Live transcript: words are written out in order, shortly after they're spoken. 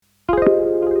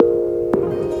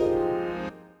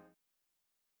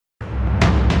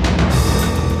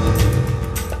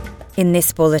In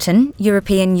this bulletin,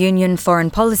 European Union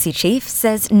Foreign Policy Chief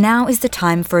says now is the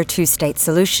time for a two-state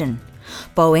solution.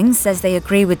 Boeing says they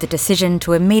agree with the decision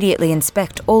to immediately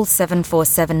inspect all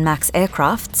 747 MAX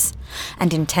aircrafts.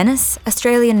 And in tennis,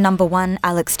 Australian number one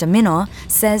Alex de Minaur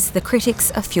says the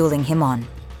critics are fueling him on.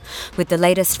 With the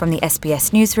latest from the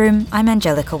SBS newsroom, I'm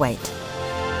Angelica Waite.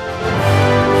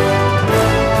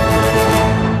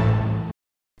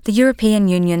 The European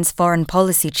Union's Foreign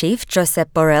Policy Chief,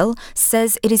 Josep Borrell,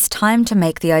 says it is time to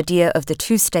make the idea of the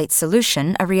two-state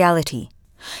solution a reality.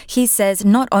 He says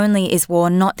not only is war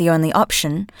not the only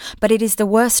option, but it is the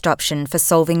worst option for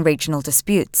solving regional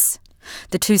disputes.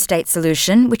 The two-state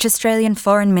solution, which Australian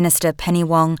Foreign Minister Penny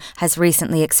Wong has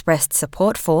recently expressed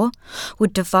support for,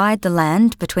 would divide the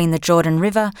land between the Jordan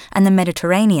River and the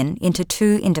Mediterranean into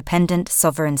two independent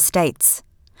sovereign states.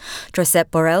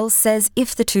 Josep Borrell says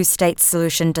if the two-state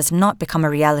solution does not become a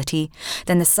reality,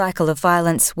 then the cycle of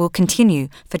violence will continue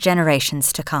for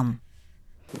generations to come.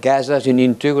 Gaza is an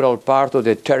integral part of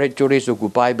the territories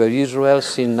occupied by Israel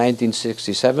since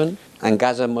 1967, and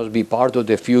Gaza must be part of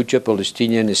the future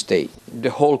Palestinian state. The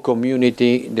whole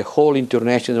community, the whole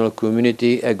international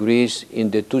community agrees in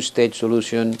the two-state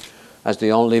solution as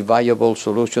the only viable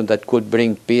solution that could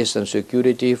bring peace and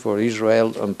security for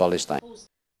Israel and Palestine.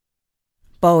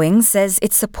 Boeing says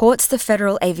it supports the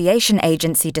Federal Aviation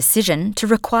Agency decision to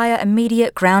require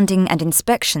immediate grounding and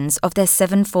inspections of their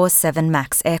 747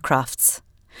 MAX aircrafts.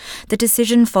 The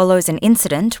decision follows an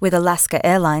incident with Alaska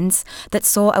Airlines that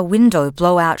saw a window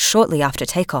blow out shortly after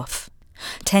takeoff.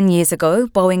 10 years ago,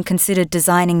 Boeing considered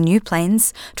designing new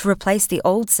planes to replace the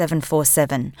old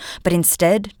 747, but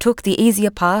instead took the easier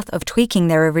path of tweaking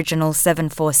their original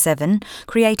 747,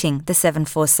 creating the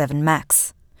 747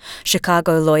 MAX.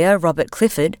 Chicago lawyer Robert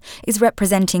Clifford is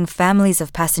representing families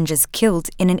of passengers killed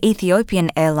in an Ethiopian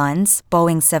Airlines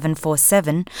Boeing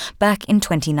 747 back in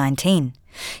 2019.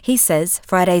 He says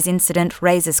Friday's incident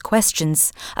raises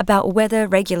questions about whether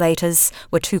regulators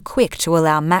were too quick to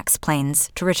allow MAX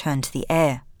planes to return to the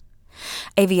air.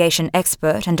 Aviation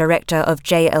expert and director of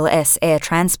JLS Air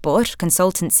Transport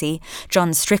Consultancy,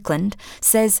 John Strickland,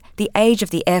 says the age of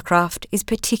the aircraft is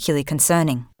particularly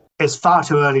concerning. It's far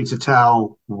too early to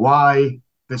tell why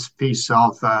this piece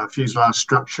of fuselage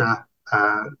structure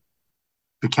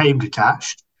became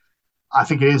detached. I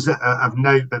think it is of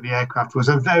note that the aircraft was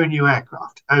a very new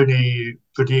aircraft, only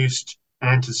produced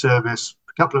and entered service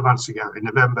a couple of months ago in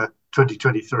November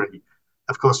 2023.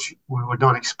 Of course, we would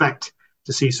not expect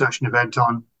to see such an event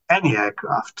on any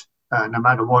aircraft, no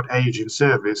matter what age in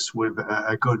service, with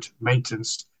a good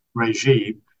maintenance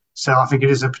regime. So I think it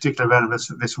is of particular relevance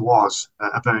that this was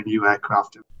a very new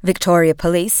aircraft. Victoria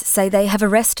Police say they have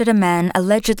arrested a man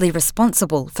allegedly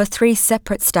responsible for 3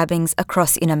 separate stabbings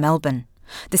across inner Melbourne.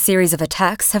 The series of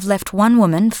attacks have left one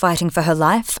woman fighting for her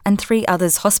life and 3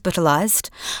 others hospitalised,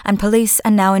 and police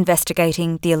are now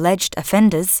investigating the alleged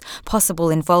offender's possible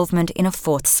involvement in a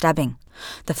 4th stabbing.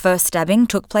 The first stabbing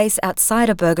took place outside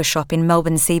a burger shop in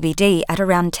Melbourne CBD at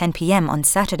around 10 p.m. on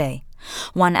Saturday.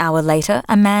 1 hour later,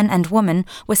 a man and woman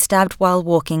were stabbed while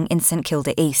walking in St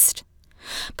Kilda East.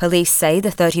 Police say the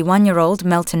 31-year-old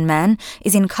Melton man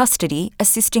is in custody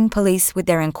assisting police with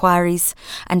their inquiries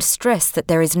and stress that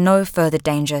there is no further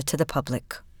danger to the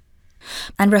public.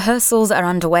 And rehearsals are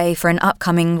underway for an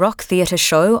upcoming rock theatre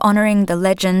show honouring the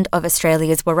legend of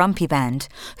Australia's Warumpi Band,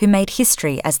 who made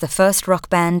history as the first rock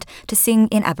band to sing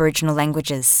in Aboriginal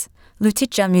languages.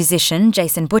 Lutitja musician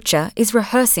Jason Butcher is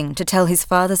rehearsing to tell his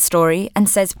father's story and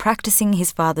says practicing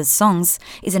his father's songs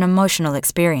is an emotional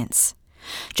experience.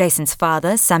 Jason's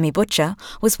father, Sammy Butcher,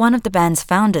 was one of the band's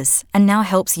founders and now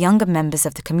helps younger members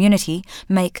of the community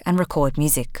make and record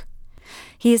music.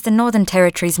 He is the Northern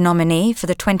Territory's nominee for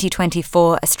the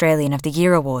 2024 Australian of the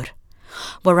Year Award.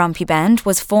 Warumpi Band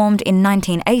was formed in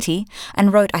 1980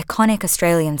 and wrote iconic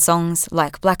Australian songs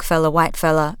like Blackfella,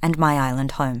 Whitefella and My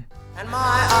Island Home. And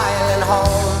my island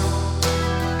home,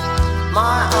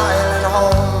 my island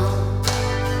home,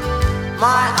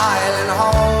 my island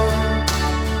home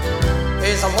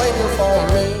is waiting for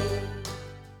me.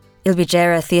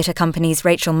 Ilbijera Theatre Company's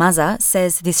Rachel Muzza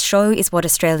says this show is what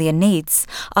Australia needs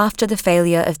after the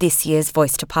failure of this year's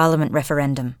Voice to Parliament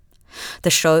referendum.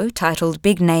 The show, titled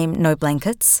Big Name No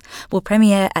Blankets, will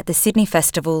premiere at the Sydney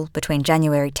Festival between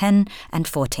January 10 and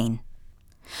 14.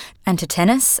 And to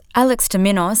tennis, Alex de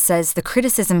Minaur says the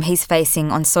criticism he's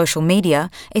facing on social media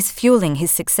is fueling his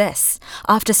success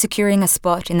after securing a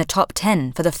spot in the top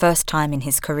 10 for the first time in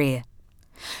his career.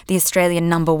 The Australian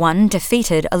number one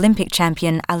defeated Olympic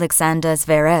champion Alexander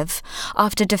Zverev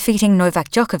after defeating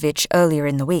Novak Djokovic earlier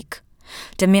in the week.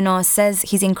 De Minaur says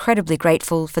he's incredibly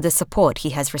grateful for the support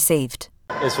he has received.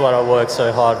 It's what I worked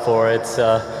so hard for. It's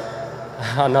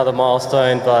another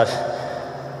milestone, but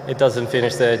it doesn't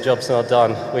finish there. Job's not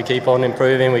done. We keep on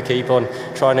improving, we keep on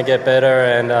trying to get better,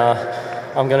 and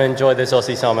I'm going to enjoy this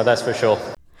Aussie summer, that's for sure.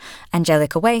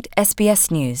 Angelica Waite, SBS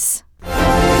News.